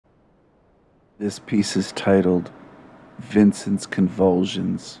This piece is titled Vincent's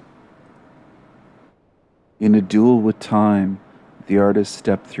Convulsions. In a duel with time, the artist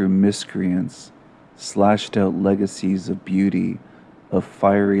stepped through miscreants, slashed out legacies of beauty, of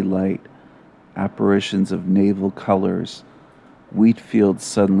fiery light, apparitions of naval colors. Wheat fields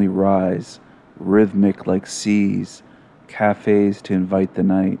suddenly rise, rhythmic like seas, cafes to invite the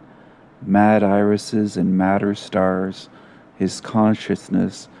night, mad irises and madder stars, his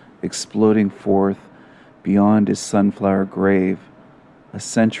consciousness exploding forth beyond his sunflower grave. A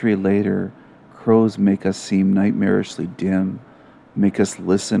century later, crows make us seem nightmarishly dim, make us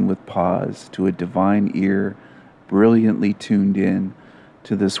listen with pause to a divine ear brilliantly tuned in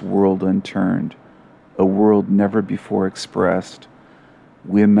to this world unturned, a world never before expressed.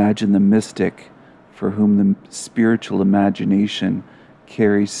 We imagine the mystic for whom the spiritual imagination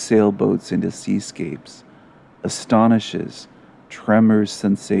carries sailboats into seascapes, astonishes, tremors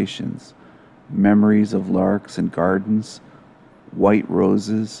sensations, memories of larks and gardens, white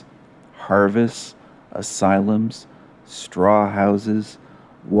roses, harvests, asylums, straw houses,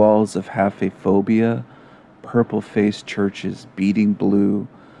 walls of haphephobia, purple-faced churches beating blue,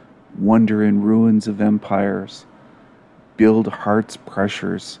 wonder in ruins of empires, build heart's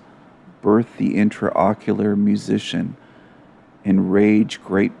pressures, birth the intraocular musician, enrage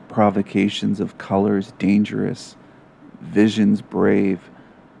great provocations of colors dangerous, visions brave,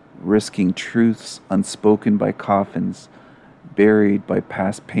 risking truths unspoken by coffins, buried by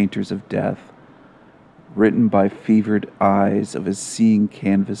past painters of death, written by fevered eyes of his seeing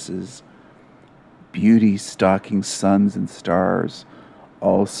canvases, beauty stalking suns and stars,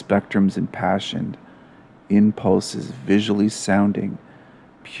 all spectrums impassioned, impulses visually sounding,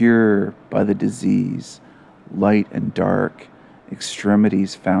 pure by the disease, light and dark,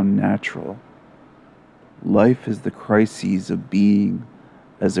 extremities found natural. Life is the crises of being,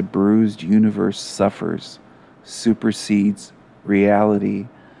 as a bruised universe suffers, supersedes reality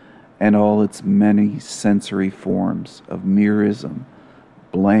and all its many sensory forms of mirism,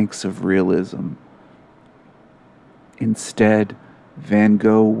 blanks of realism. Instead, Van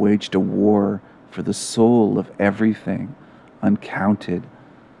Gogh waged a war for the soul of everything, uncounted,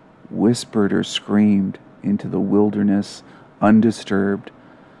 whispered or screamed into the wilderness, undisturbed,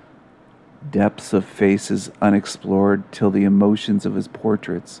 depths of faces unexplored till the emotions of his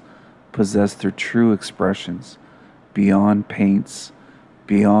portraits possessed their true expressions, beyond paints,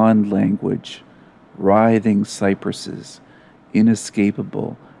 beyond language, writhing cypresses,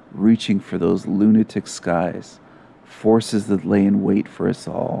 inescapable, reaching for those lunatic skies, forces that lay in wait for us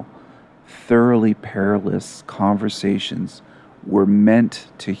all, thoroughly perilous conversations we're meant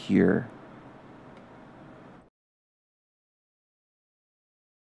to hear.